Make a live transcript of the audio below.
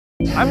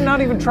I'm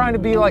not even trying to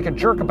be like a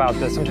jerk about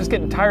this. I'm just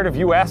getting tired of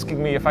you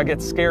asking me if I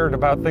get scared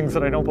about things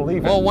that I don't believe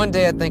in. Well, one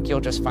day I think you'll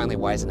just finally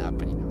wisen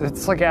up. And, you know.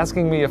 It's like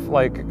asking me if,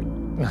 like,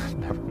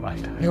 never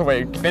mind. No,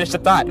 wait, finish the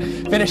thought.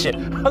 Finish it.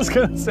 I was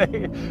gonna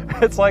say,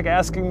 it's like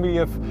asking me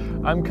if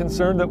I'm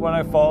concerned that when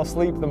I fall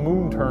asleep, the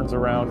moon turns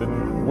around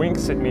and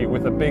winks at me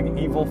with a big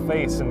evil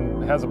face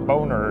and has a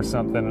boner or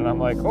something. And I'm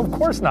like, oh, of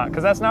course not,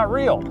 because that's not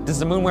real. Does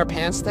the moon wear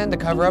pants then to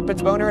cover up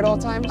its boner at all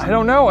times? I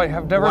don't know. I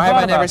have never Why thought have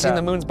I about never seen that.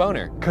 the moon's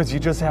boner? Because you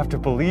just have to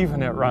believe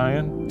in it,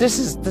 Ryan. This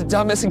is the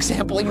dumbest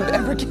example you've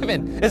ever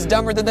given. It's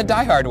dumber than the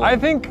Die Hard one. I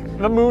think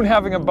the moon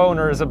having a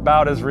boner is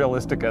about as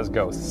realistic as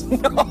ghosts.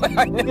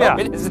 No,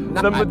 it is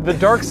not. The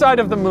dark side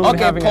of the moon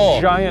having a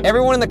giant...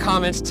 Everyone in the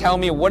comments tell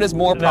me what is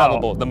more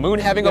probable, the moon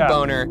having a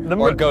boner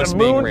or ghosts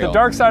being real. The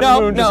dark side of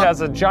the moon just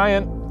has a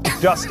giant,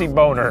 dusty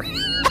boner.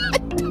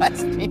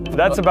 Dusty boner.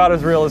 That's about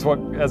as real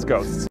as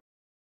ghosts.